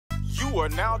You are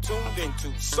now tuned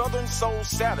into Southern Soul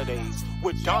Saturdays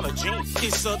with Donna Jean.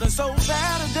 It's Southern Soul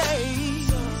Saturdays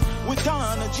with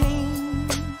Donna Jean.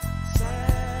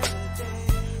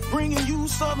 Bringing you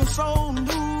Southern Soul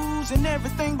news and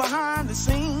everything behind the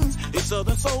scenes. It's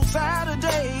Southern Soul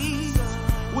Saturdays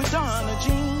with Donna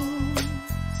Jean.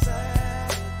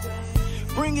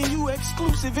 Bringing you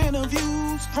exclusive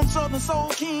interviews from Southern Soul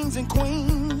kings and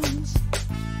queens.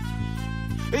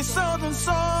 It's Southern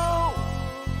Soul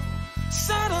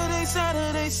Saturday,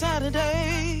 Saturday,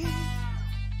 Saturday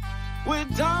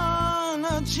with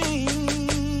Donna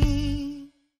Jean.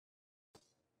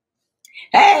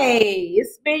 Hey,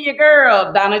 it's me, your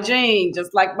girl, Donna Jean,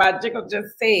 just like my jiggle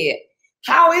just said.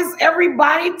 How is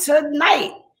everybody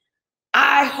tonight?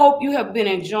 I hope you have been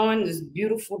enjoying this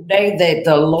beautiful day that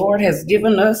the Lord has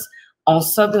given us on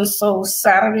Southern Soul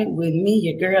Saturday with me,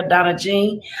 your girl, Donna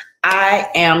Jean. I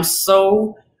am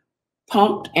so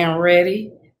pumped and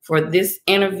ready for this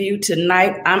interview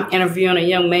tonight. I'm interviewing a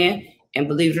young man, and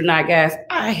believe it or not, guys,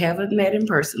 I haven't met him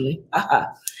personally.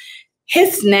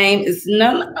 His name is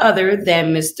none other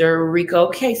than Mr.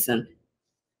 Rico C.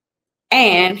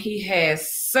 And he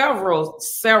has several,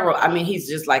 I mean, he's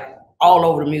just like all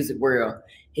over the music world.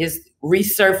 His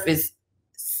resurfaced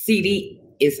CD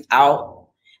is out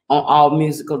on all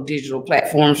musical digital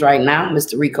platforms right now,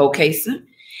 Mr. Rico C.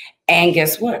 And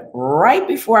guess what? Right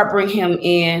before I bring him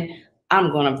in,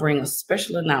 I'm going to bring a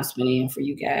special announcement in for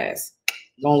you guys.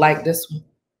 Gonna like this one?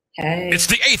 Hey. It's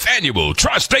the 8th annual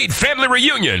Tri-State Family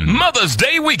Reunion Mother's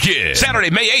Day Weekend. Saturday,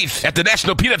 May 8th at the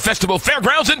National Peanut Festival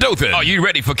Fairgrounds in Dothan. Are you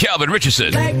ready for Calvin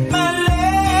Richardson? Like my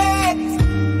legs,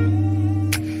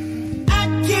 I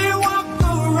can't walk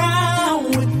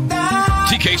around without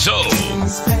TK Soul,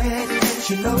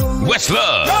 you know.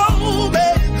 Westlove, Go,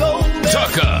 baby, go, baby.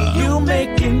 Tucker, You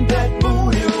making that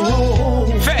booty roll.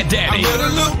 Fat Daddy, I'm a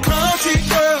little country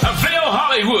girl. Avail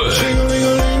Hollywood,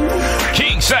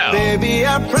 King Sal, Baby,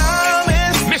 I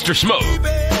promise. Mr. Smoke,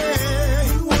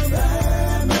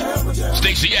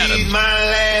 Stacey Adams,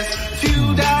 My last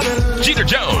few dollars. Jeter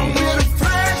Jones.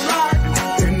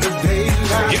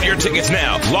 Get your tickets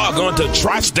now. Log on to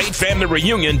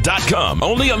TriStateFamilyReunion.com.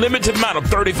 Only a limited amount of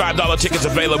 $35 tickets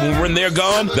available. When they're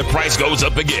gone, the price goes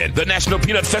up again. The National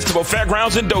Peanut Festival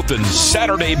Fairgrounds in Dothan,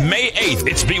 Saturday, May 8th.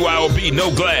 It's BYOB, no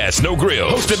glass, no grill.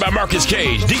 Hosted by Marcus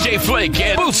Cage, DJ Flake,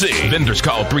 and Boosie. Vendors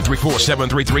call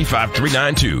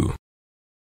 334-733-5392.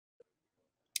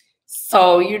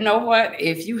 So you know what?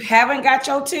 If you haven't got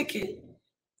your ticket,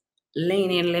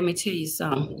 lean in, let me tell you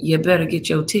something. You better get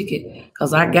your ticket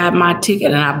because I got my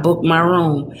ticket and I booked my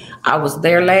room. I was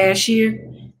there last year,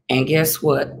 and guess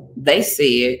what? They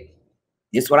said,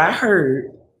 it's what I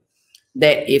heard,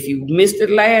 that if you missed it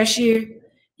last year,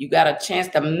 you got a chance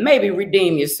to maybe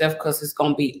redeem yourself because it's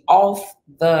going to be off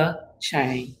the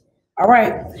chain. All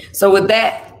right. So with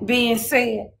that being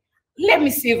said, let me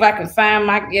see if I can find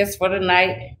my guest for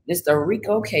tonight, Mr.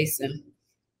 Rico C.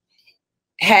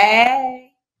 Hey.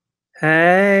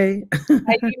 Hey.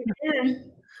 How you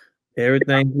doing?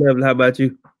 Everything's lovely. How about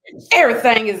you?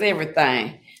 Everything is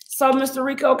everything. So, Mr.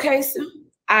 Rico C.,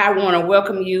 I want to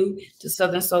welcome you to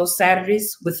Southern Soul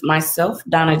Saturdays with myself,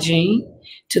 Donna Jean,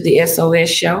 to the SOS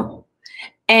show.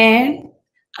 And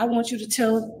I want you to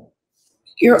tell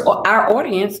our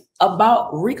audience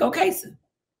about Rico C.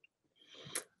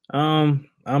 I'm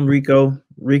Rico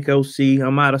C.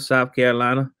 I'm out of South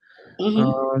Carolina.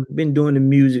 Been doing the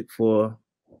music for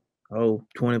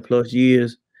 20 plus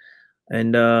years.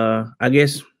 And I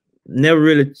guess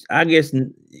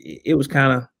it was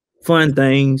kind of fun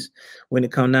things when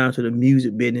it come down to the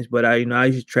music business. But I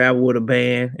used to travel with a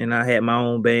band, and I had my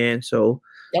own band. So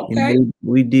okay.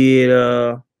 we did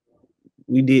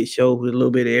shows with a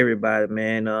little bit of everybody,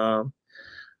 man.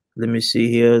 Let me see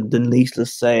here. Denise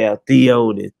LaSalle,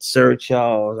 Theo, Sir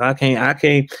Charles. I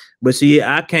came, but see,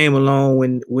 I came along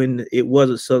when it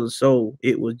wasn't Southern Soul.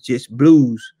 It was just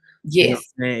blues. Yes.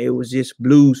 You know, it was just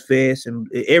blues fest, and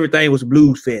everything was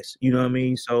blues fest. You know what I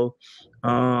mean? So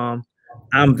I'm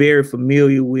very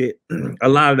familiar with a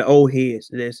lot of the old heads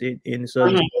that's in the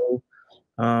Southern Soul.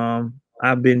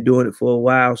 I've been doing it for a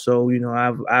while, so you know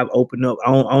I've opened up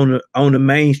on the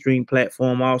mainstream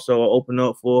platform. Also, I opened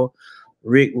up for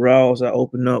Rick Ross. I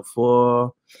opened up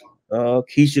for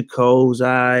Keisha Coles.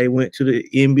 I went to the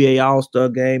NBA All-Star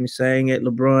game and sang at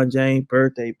LeBron James'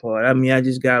 birthday party. I mean, I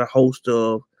just got a host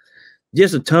of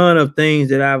just a ton of things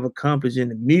that I've accomplished in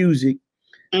the music,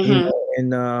 you know,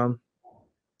 and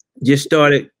just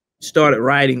started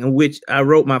writing, in which I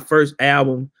wrote my first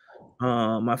album.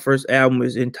 My first album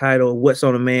is entitled "What's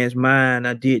on a Man's Mind."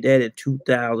 I did that in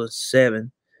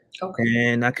 2007. Okay.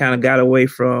 And I kind of got away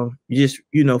from just,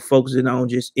 you know, focusing on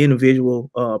just individual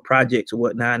projects or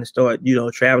whatnot, and start, you know,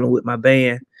 traveling with my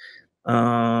band,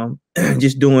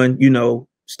 just doing, you know,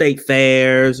 state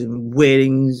fairs and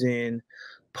weddings and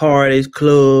parties,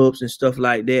 clubs and stuff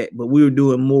like that. But we were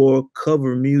doing more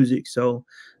cover music. So,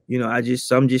 you know,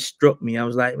 something just struck me. I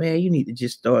was like, man, you need to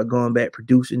just start going back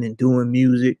producing and doing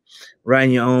music,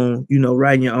 writing your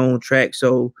own track.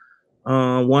 So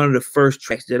one of the first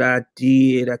tracks that I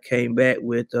did, I came back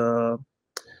with the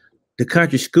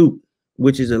Country Scoop,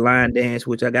 which is a line dance,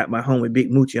 which I got my homie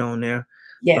Big Moochie on there.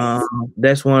 Yes.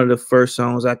 That's one of the first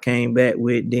songs I came back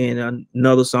with. Then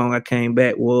another song I came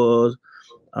back was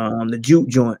the Juke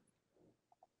Joint.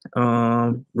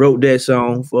 Wrote that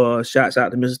song for shouts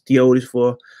out to Mr. Theotis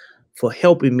for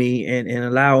helping me and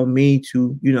allowing me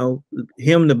to, you know,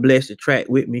 him to bless the track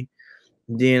with me.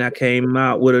 Then I came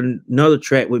out with another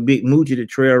track with Big Moochie, the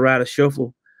Trail Rider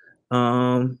Shuffle.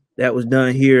 That was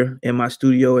done here in my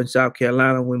studio in South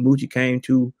Carolina when Moochie came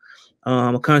to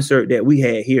a concert that we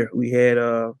had here. We had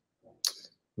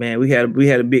we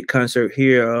had a big concert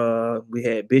here. We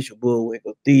had Bishop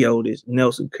Bullwinkle, Theotis,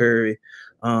 Nelson Curry,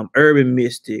 Urban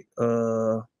Mystic.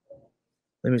 Let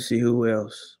me see who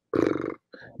else.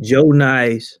 Joe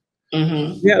Nice.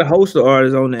 We had a host of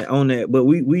artists on that, but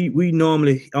we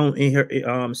normally in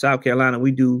here South Carolina,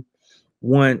 we do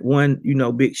one you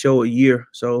know, big show a year.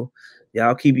 So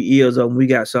y'all keep your ears open. We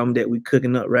got something that we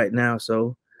cooking up right now.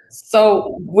 So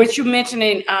which you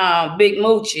mentioning Big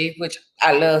Moochie, which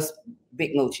I love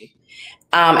Big Moochie,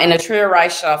 and the Trail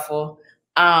Ride Shuffle.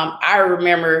 I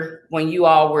remember when you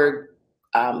all were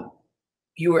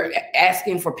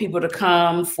asking for people to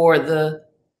come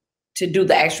to do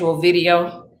the actual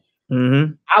video.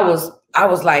 I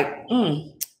was like,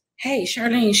 hey,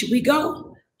 Charlene, should we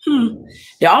go?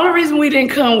 The only reason we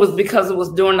didn't come was because it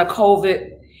was during the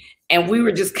COVID, and we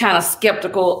were just kind of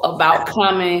skeptical about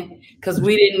coming because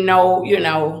we didn't know, you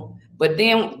know. But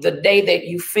then the day that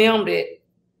you filmed it,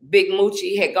 Big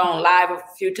Moochie had gone live a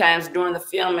few times during the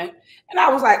filming, and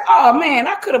I was like, oh man,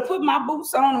 I could have put my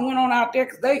boots on and went on out there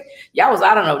because y'all was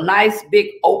out in a nice big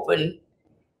open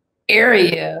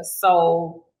area.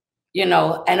 So, you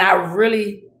know, and I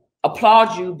really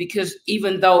applaud you because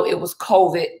even though it was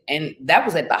COVID, and that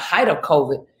was at the height of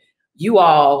COVID, you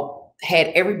all had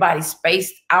everybody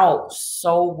spaced out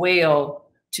so well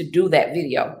to do that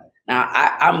video. Now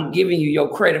I'm giving you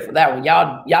your credit for that one.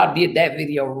 Y'all did that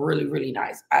video really, really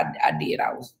nice. I did.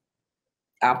 I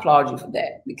applaud you for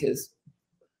that because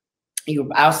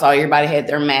I saw everybody had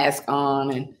their mask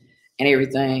on and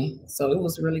everything. So it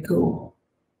was really cool.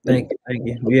 Thank you.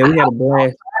 Yeah, we had a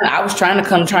blast. I was trying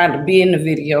to be in the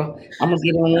video. I'm gonna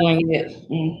get on one yet.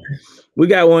 We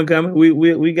got one coming.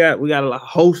 We got a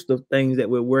host of things that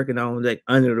we're working on like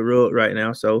under the rug right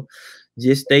now. So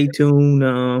just stay tuned.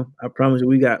 I promise you,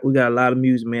 we got a lot of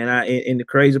music, man. And the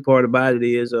crazy part about it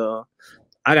is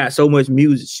I got so much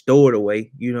music stored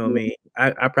away. You know what I mean?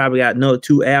 I probably got another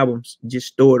 2 albums just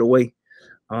stored away.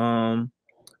 I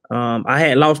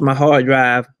had lost my hard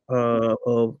drive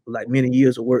of like many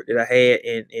years of work that I had,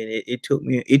 and it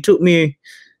took me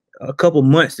a couple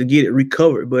months to get it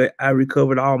recovered, but I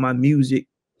recovered all my music,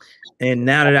 and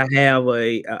now that I have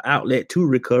a outlet to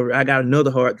recover, I got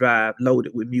another hard drive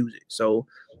loaded with music. So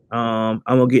I'm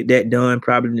gonna get that done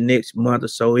probably the next month or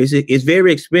so. It's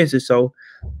very expensive, so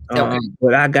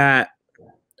but I got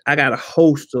a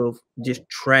host of just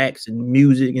tracks and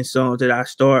music and songs that I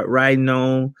start writing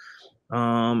on.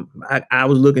 I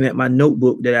was looking at my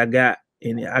notebook that I got,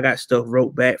 and I got stuff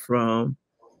wrote back from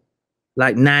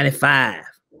like 95,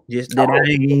 just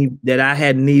that I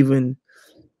hadn't even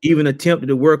attempted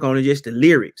to work on it, just the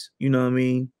lyrics, you know what I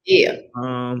mean? Yeah.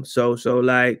 So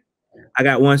like I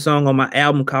got one song on my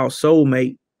album called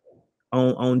Soulmate.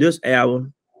 On this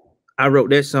album, I wrote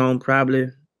that song probably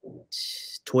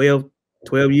 12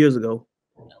 years ago.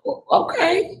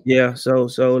 Okay. Yeah, so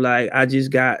like I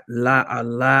just got a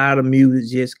lot of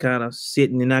music just kind of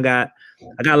sitting, and I got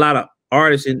a lot of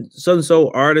artists and Southern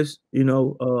Soul artists, you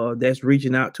know, that's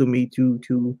reaching out to me to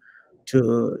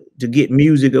get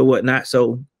music or whatnot.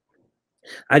 So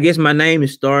I guess my name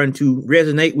is starting to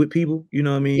resonate with people, you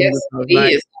know what I mean? Yes,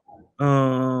 it is.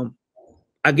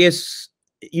 I guess,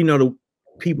 you know, the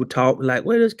people talk like,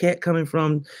 where this cat coming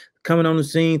from, coming on the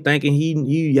scene thinking he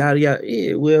yada yada.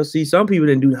 Yeah, well, see, some people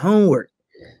didn't do the homework.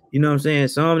 You know what I'm saying?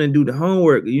 Some didn't do the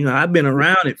homework. You know, I've been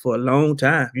around it for a long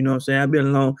time. You know what I'm saying? I've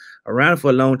been around it for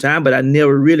a long time, but I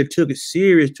never really took it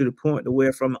serious to the point to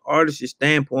where, from an artist's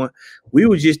standpoint, we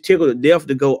would just tickled to death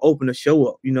to go open a show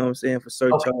up. You know what I'm saying? For Sir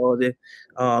Charles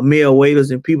and Mel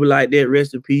Waiters and people like that.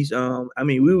 Rest in peace. I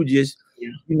mean, we would just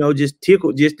you know, just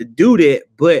tickled just to do that.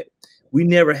 But we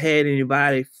never had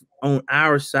anybody on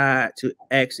our side to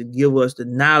actually give us the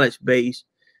knowledge base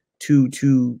to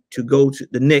go to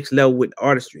the next level with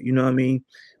artistry. You know what I mean?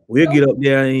 We'll get up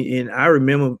there, and I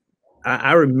remember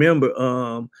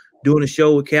doing a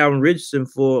show with Calvin Richardson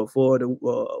for the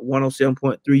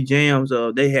 107.3 Jams.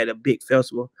 They had a big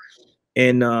festival,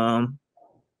 and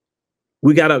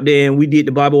we got up there and we did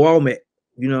the Bobby Womack.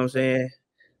 You know what I'm saying?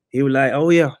 He was like, "Oh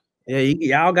yeah,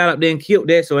 y'all got up there and killed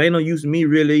that, so ain't no use of me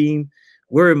really even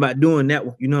worrying about doing that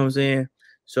one." You know what I'm saying?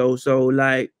 So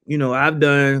like, you know, I've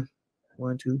done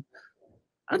 1, 2,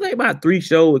 I think about 3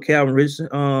 shows with Calvin Richardson.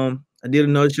 I did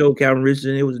another show with Calvin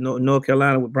Richardson. It was in North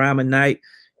Carolina with Brian McKnight,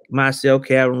 myself,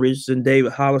 Calvin Richardson,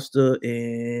 David Hollister,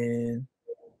 and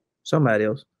somebody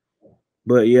else.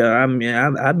 But yeah, I mean,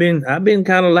 I've been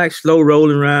kind of like slow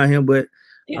rolling around here, but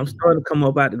I'm starting to come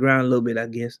up out the ground a little bit, I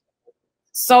guess.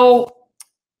 So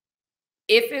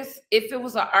if it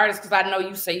was an artist, because I know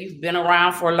you say you've been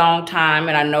around for a long time,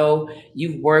 and I know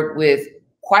you've worked with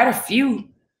quite a few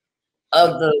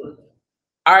of the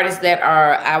artists that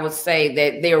are, I would say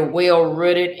that they're well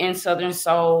rooted in Southern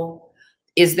soul.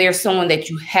 Is there someone that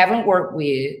you haven't worked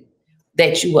with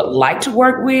that you would like to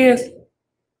work with?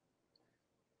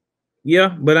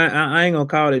 Yeah, but I ain't gonna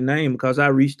call their name because I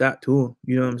reached out to them.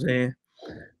 You know what I'm saying?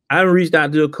 I reached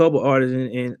out to a couple artists,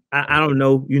 and I don't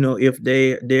know, you know, if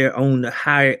they're on the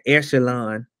higher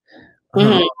echelon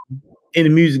in the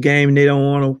music game, and they don't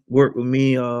want to work with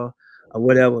me or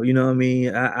whatever. You know what I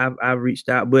mean? I reached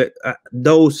out, but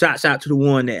those shouts out to the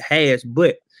one that has.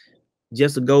 But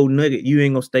just a gold nugget, you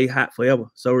ain't gonna stay hot forever.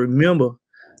 So remember,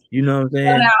 you know what I'm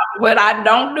saying? Now, what I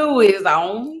don't do is I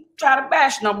don't try to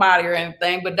bash nobody or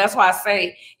anything, but that's why I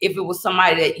say if it was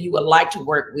somebody that you would like to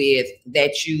work with,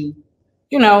 that you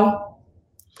know,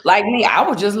 like me, I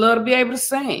would just love to be able to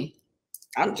sing.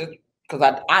 I'm just,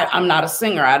 because I'm not a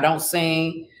singer. I don't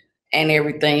sing and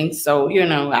everything. So, you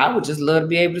know, I would just love to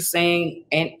be able to sing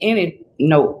and any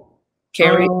note.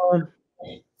 Carry.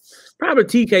 Probably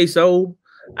TK Soul.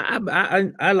 I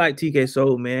like TK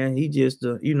Soul, man. He just,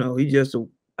 you know, I just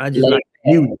like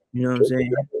music. You know what I'm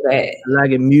saying? I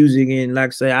like music, and like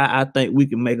I say, I think we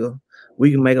can make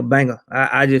a banger.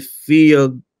 I just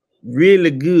feel really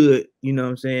good, you know what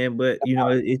I'm saying? But you know,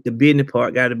 it's the business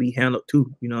part got to be handled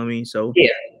too. You know what I mean? So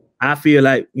yeah, I feel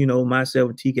like, you know,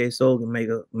 myself and TK Soul can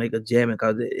make a jamming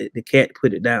because the cat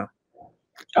put it down.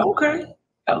 Okay.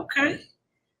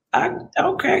 I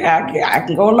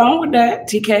can go along with that.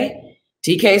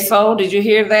 TK Soul, did you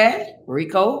hear that?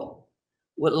 Rico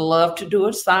would love to do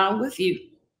a song with you.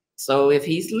 So if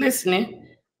he's listening,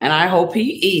 and I hope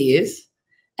he is,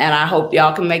 and I hope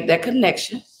y'all can make that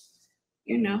connection,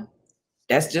 you know,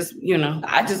 that's just, you know,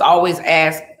 I just always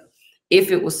ask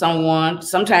if it was someone.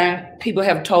 Sometimes people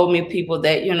have told me, people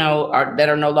that, you know, that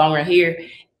are no longer here,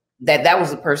 that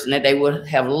was a person that they would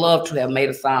have loved to have made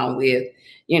a song with.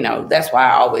 You know, that's why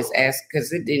I always ask,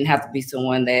 because it didn't have to be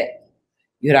someone that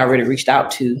you had already reached out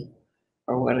to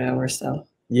or whatever. So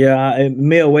yeah,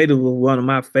 Mel Waiter was one of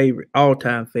my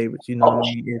all-time favorites. You know what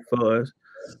I mean? As far as,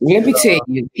 let me tell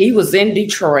you, he was in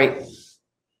Detroit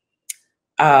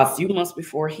a few months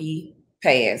before he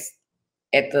passed.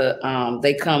 At the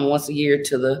they come once a year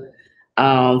to the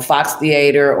Fox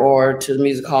Theater or to the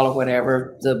Music Hall or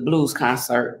whatever, the blues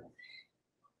concert.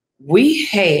 We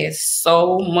had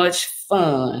so much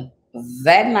fun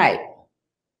that night.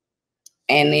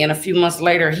 And then a few months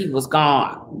later, he was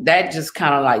gone. That just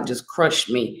kind of like just crushed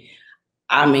me.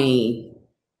 I mean,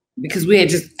 because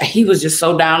he was just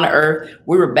so down to earth.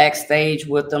 We were backstage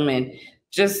with him and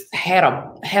just had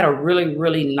a really,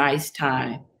 really nice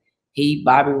time.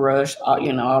 Bobby Rush,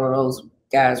 you know, all of those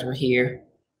guys were here.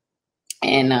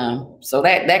 And so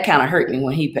that kind of hurt me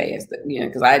when he passed, you know,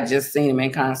 because I had just seen him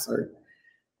in concert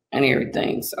and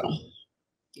everything. So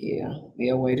yeah,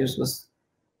 Mel Waiters was,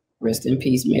 rest in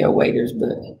peace, Mel Waiters,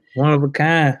 but one of a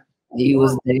kind. He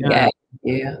was the guy.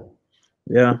 Yeah.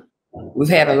 We've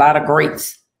had a lot of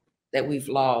greats that we've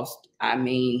lost. I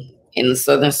mean, in the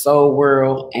Southern soul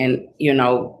world and, you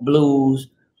know, blues,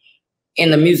 in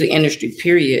the music industry,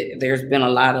 period, there's been a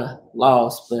lot of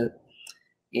loss. But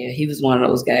yeah, he was one of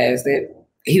those guys that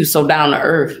he was so down to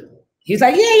earth. He's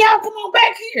like, yeah, y'all come on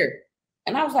back here.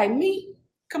 And I was like, me?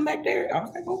 Come back there? I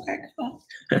was like, okay, come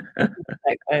on.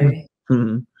 Like, hey.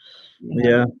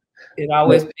 Yeah. It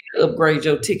always upgrade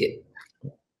your ticket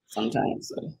sometimes.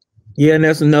 So. Yeah, and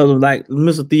that's another, like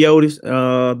Mr. Theotis,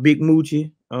 Big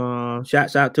Moochie.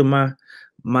 Shouts out to my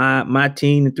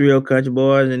team, the 3-0 Country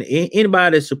Boys, and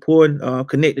anybody that's supporting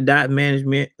Connect the Dot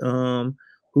Management, who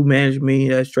managed me,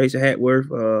 that's Tracy Hatworth.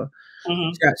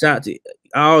 Shouts out to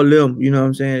all of them, you know what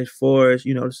I'm saying, as far as,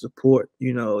 you know, the support,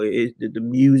 you know, the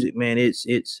music, man, it's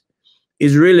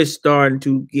really starting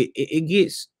to get,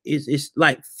 it's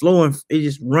like flowing, it's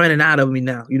just running out of me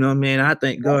now, you know what I mean? I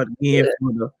thank God again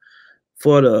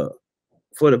for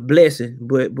the blessing,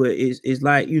 but it's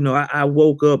like, you know, I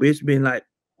woke up, it's been like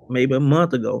maybe a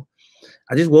month ago.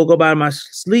 I just woke up out of my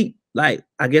sleep, like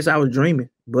I guess I was dreaming,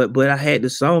 but I had the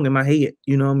song in my head,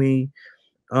 you know what I mean?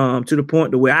 To the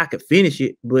point to where I could finish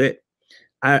it, but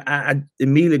I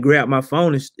immediately grabbed my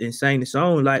phone and sang the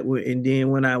song, like, and then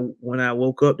when I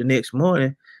woke up the next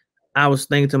morning, I was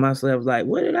thinking to myself, like,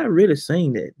 what did I really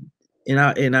sing that?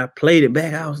 And I played it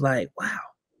back. I was like, wow.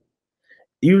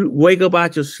 You wake up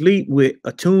out your sleep with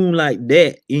a tune like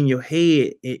that in your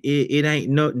head. It ain't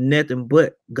nothing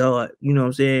but God. You know what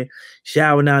I'm saying?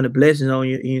 Showering down the blessings on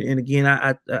you. And again,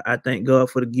 I thank God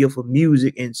for the gift of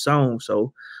music and song.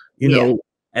 So, you know,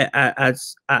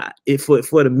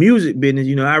 for the music business,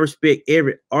 you know, I respect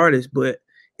every artist, but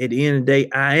at the end of the day,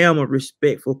 I am a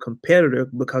respectful competitor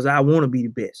because I want to be the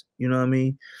best. You know what I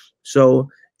mean? So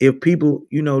if people,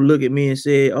 you know, look at me and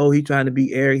say, "Oh, he trying to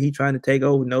be arrogant, he trying to take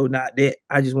over," no, not that.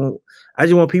 I just want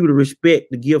people to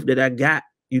respect the gift that I got.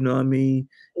 You know what I mean?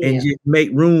 And just make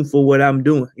room for what I'm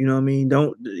doing. You know what I mean?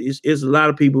 It's a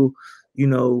lot of people, you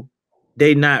know,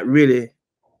 they not really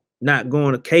not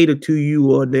going to cater to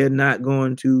you, or they're not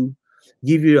going to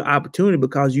give you the opportunity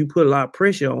because you put a lot of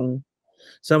pressure on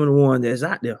some of the ones that's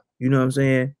out there. You know what I'm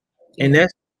saying? Yeah. And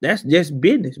that's just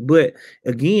business. But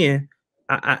again,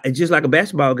 I just like a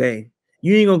basketball game.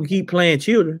 You ain't gonna keep playing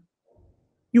children.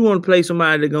 You want to play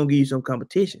somebody that's gonna give you some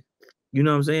competition. You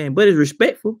know what I'm saying? But it's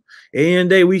respectful. At the end of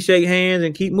the day, we shake hands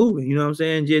and keep moving. You know what I'm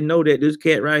saying? Just know that this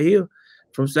cat right here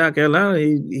from South Carolina,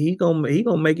 he gonna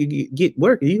make it get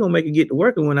working. He gonna make it get to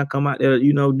working when I come out there,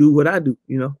 you know, do what I do,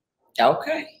 you know.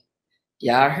 Okay.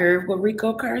 Y'all heard what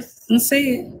Rico Carson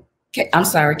said. I'm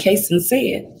sorry, Kaysen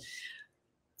said.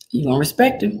 You gonna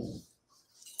respect him.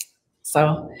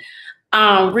 So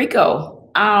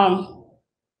Rico,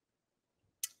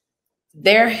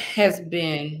 there has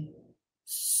been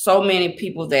so many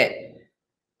people that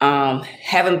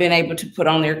haven't been able to put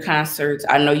on their concerts.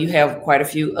 I know you have quite a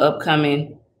few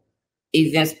upcoming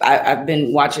events. I've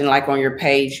been watching, like, on your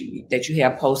page that you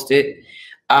have posted.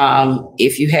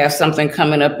 If you have something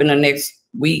coming up in the next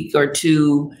week or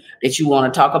two that you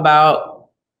want to talk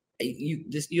about, you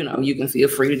can feel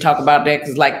free to talk about that,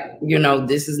 because, like, you know,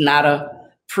 this is not a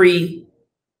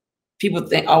people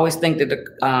always think that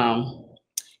the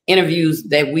interviews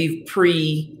that we've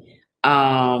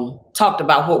talked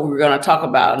about what we were going to talk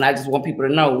about, and I just want people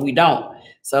to know we don't.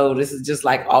 So this is just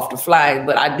like off the fly,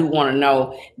 but I do want to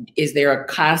know, is there a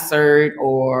concert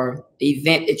or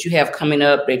event that you have coming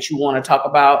up that you want to talk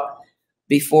about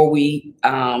before we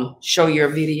show your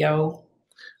video?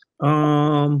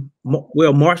 Well,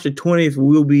 March the 20th,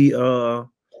 we'll be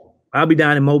I'll be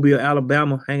down in Mobile,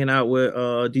 Alabama, hanging out with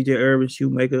DJ Urban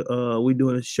Shoemaker. We're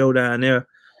doing a show down there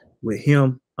with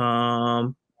him,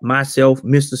 myself,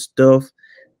 Mr. Stuff,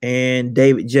 and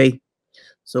David J.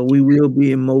 So we will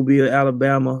be in Mobile,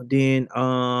 Alabama. Then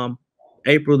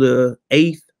April the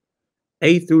 8th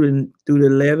through the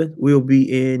 11th, we'll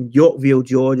be in Yorkville,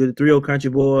 Georgia, the 30 Country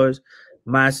Boys,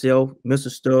 myself, Mr.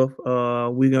 Stuff.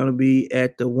 We're gonna be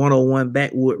at the 101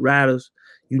 Backwood Riders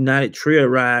United Trail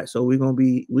Ride. So we're gonna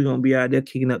be out there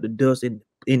kicking up the dust in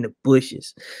the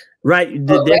bushes. Right.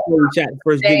 That's where we shot the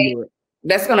first video.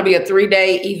 That's gonna be a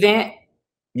 3-day event.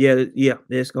 Yeah.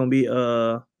 That's gonna be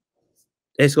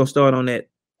it's gonna start on that,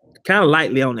 kind of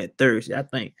lightly on that Thursday, I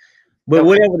think. But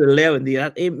whatever the 11th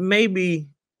is, it may be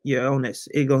on that.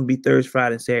 It's gonna be Thursday,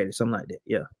 Friday, and Saturday, something like that.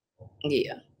 Yeah.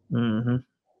 Yeah. Mm-hmm.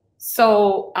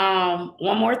 So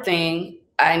one more thing.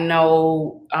 I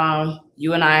know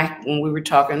you and I, when we were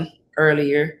talking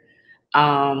earlier,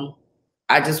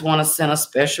 I just want to send a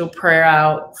special prayer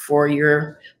out for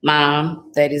your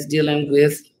mom that is dealing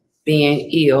with being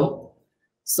ill.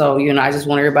 So, I just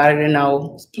want everybody to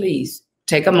know, please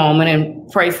take a moment and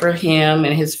pray for him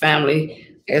and his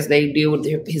family as they deal with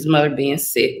his mother being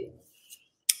sick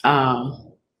and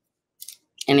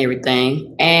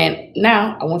everything. And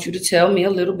now I want you to tell me a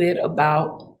little bit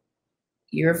about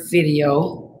your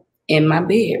video in my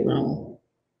bedroom.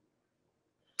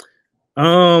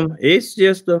 It's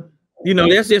just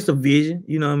that's just a vision.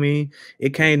 You know what I mean?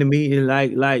 It came to me, and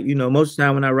like most of the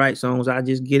time when I write songs, I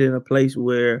just get in a place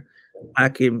where I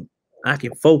can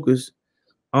focus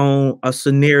on a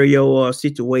scenario or a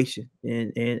situation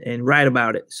and write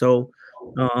about it. So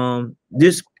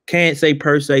this can't say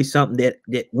per se something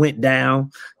that went down,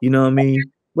 you know what I mean?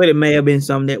 But it may have been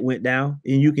something that went down,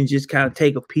 and you can just kind of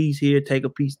take a piece here, take a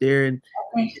piece there, and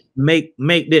make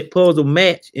that puzzle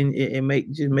match, and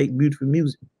make beautiful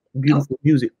music. Beautiful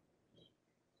music.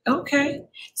 Okay.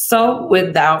 So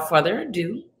without further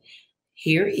ado,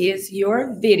 here is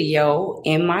your video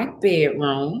in my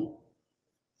bedroom.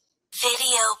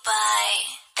 Video by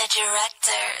the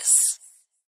directors.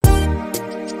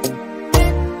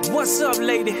 What's up,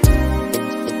 lady?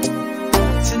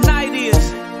 Tonight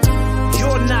is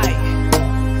your night.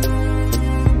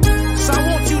 So I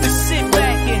want you to sit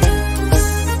back and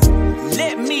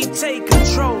let me take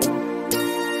control.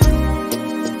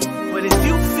 But if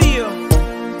you feel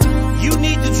you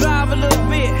need to drive a little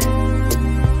bit,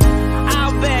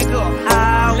 I'll back up.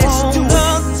 Let's do it.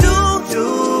 Do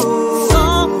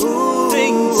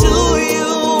something to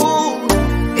you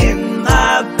in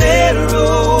my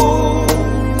bedroom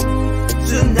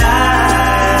tonight.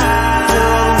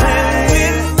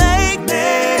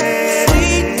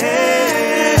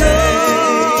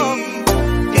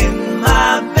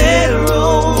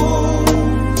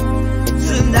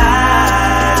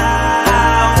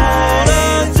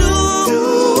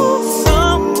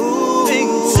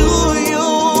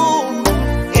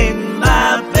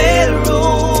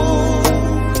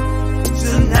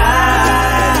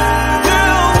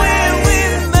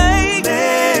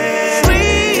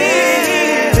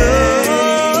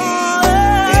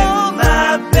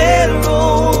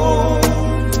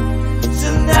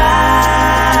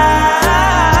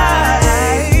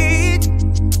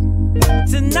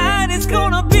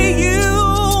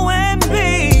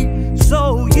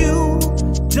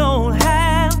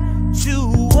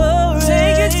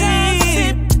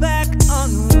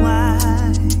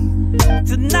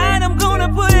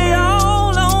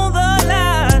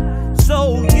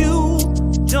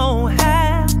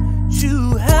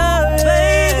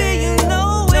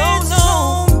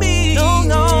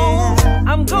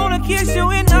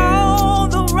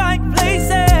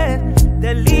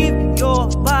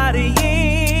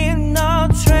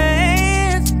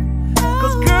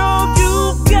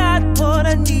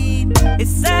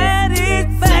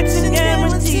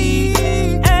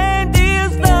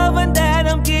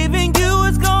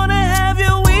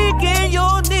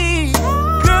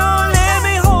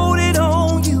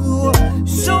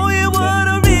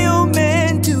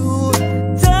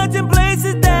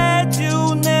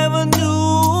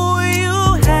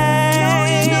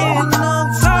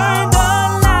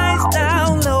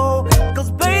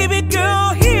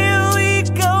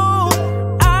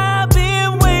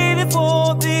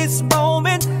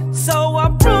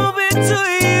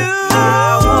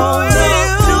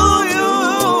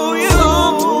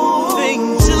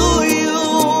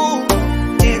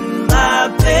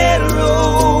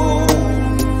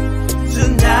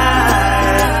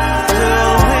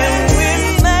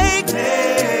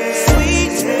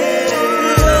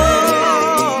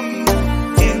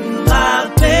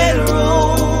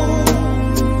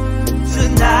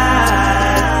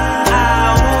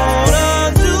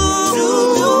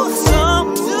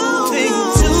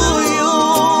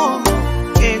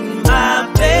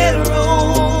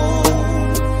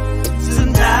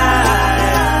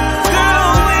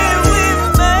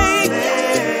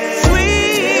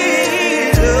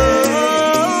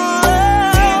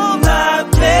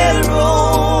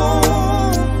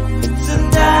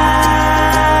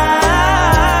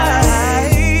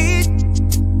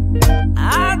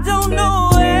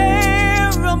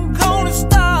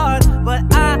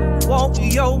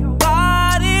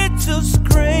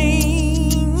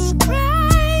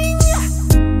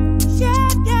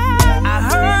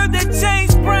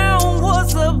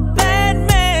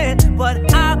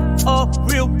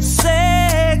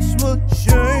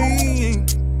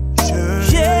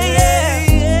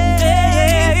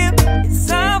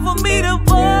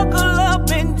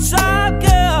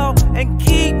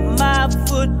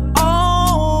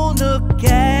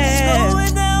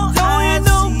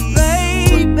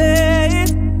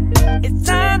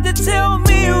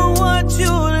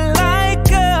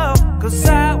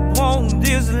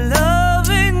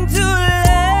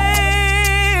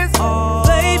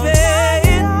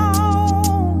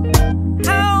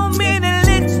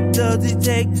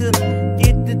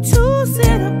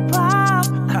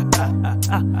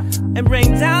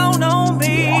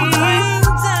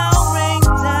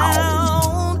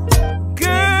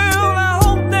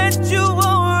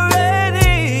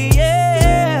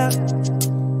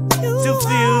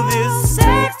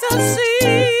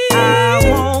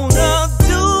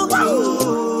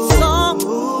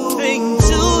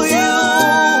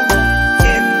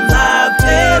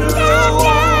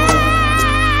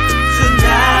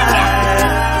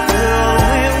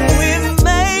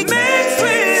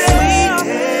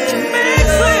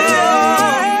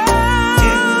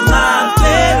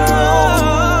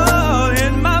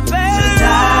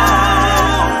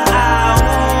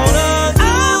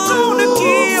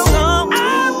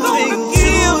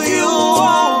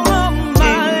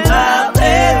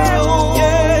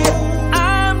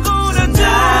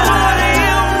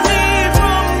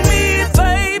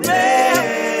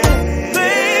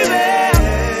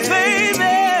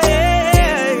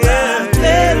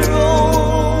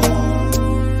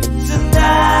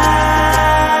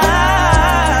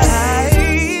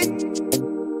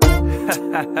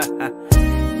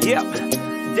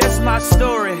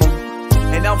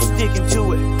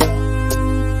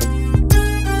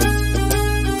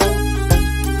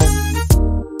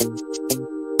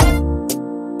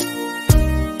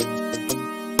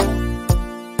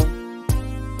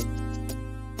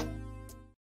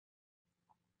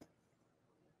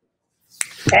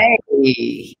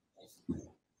 Hey,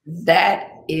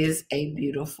 that is a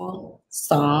beautiful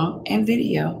song and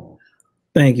video.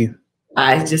 Thank you.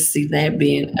 I just see that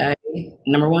being a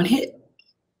 #1 hit.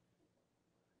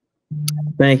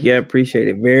 Thank you. I appreciate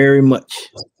it very much.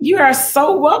 You are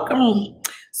so welcome.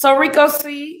 So Rico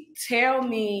C, tell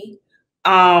me,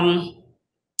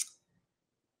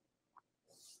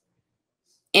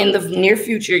 in the near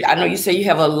future, I know you say you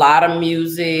have a lot of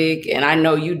music, and I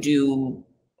know you do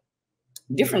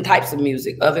different types of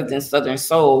music other than Southern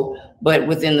Soul, but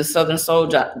within the Southern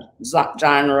Soul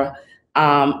genre,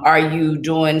 are you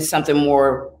doing something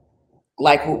more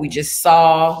like what we just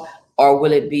saw, or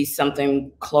will it be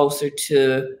something closer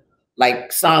to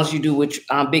like songs you do with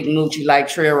Big Moochie, like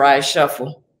Trail Ride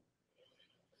Shuffle?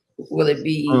 Will it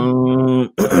be?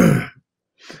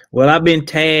 Well, I've been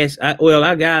tasked. I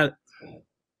got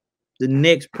the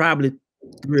next probably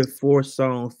 3 or 4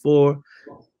 songs.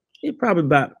 It's probably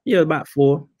about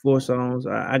four songs.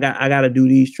 I got to do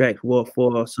these tracks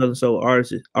for Southern Soul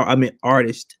artists.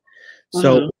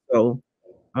 So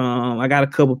I got a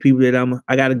couple people that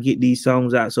I got to get these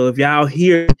songs out. So if y'all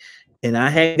hear and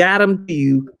I had got them to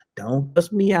you, don't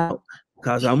cuss me out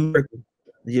because I'm working.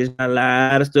 Just got a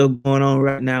lot of stuff going on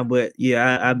right now, but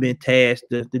yeah, I've been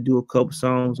tasked to do a couple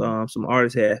songs. Some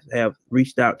artists have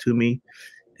reached out to me,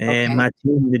 and my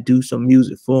team to do some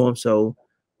music for them. So,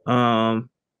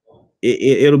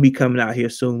 it'll be coming out here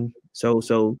soon.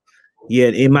 So yeah,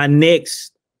 in my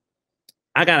next,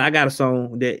 I got a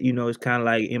song that is kind of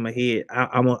like in my head.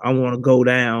 I want to go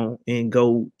down and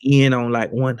go in on like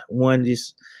one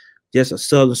just a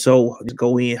Southern Soul, just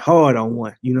go in hard on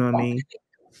one. You know what I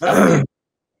mean?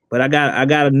 But I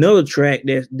got another track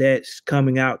that's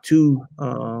coming out too.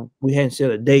 We hadn't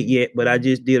set a date yet, but I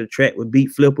just did a track with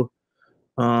Beat Flipper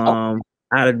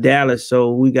out of Dallas.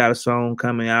 So we got a song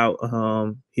coming out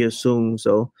here soon.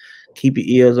 So keep your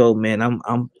ears open, man.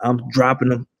 I'm dropping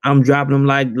them. I'm dropping them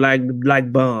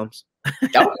like bombs.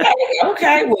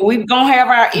 Okay. Well, we're gonna have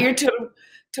our ear to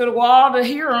the wall to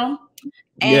hear them.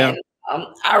 And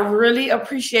I really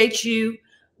appreciate you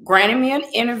granting me an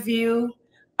interview.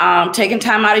 Taking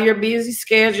time out of your busy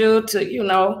schedule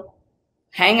to,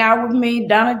 hang out with me,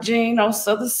 Donna Jean, on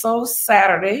Southern Soul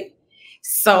Saturday.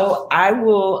 So I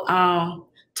will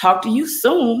talk to you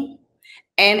soon.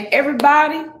 And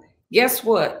everybody, guess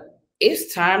what?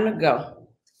 It's time to go.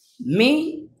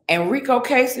 Me and Rico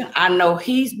C, I know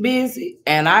he's busy,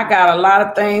 and I got a lot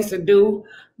of things to do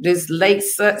this late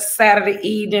Saturday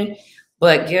evening.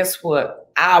 But guess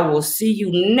what? I will see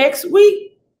you next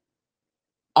week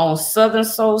on Southern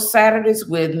Soul Saturdays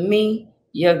with me,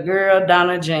 your girl,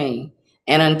 Donna Jean.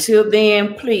 And until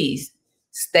then, please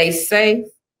stay safe,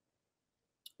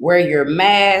 wear your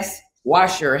mask,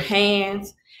 wash your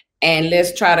hands, and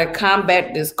let's try to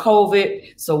combat this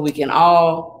COVID so we can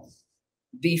all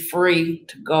be free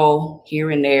to go here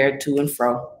and there, to and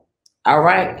fro. All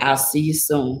right, I'll see you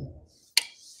soon.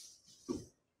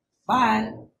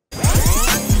 Bye.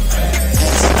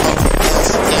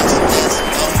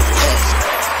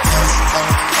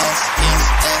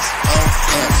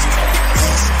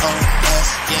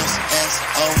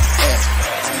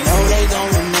 I know they gon'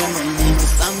 remember me,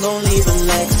 'cause I'm gon' leave a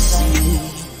legacy.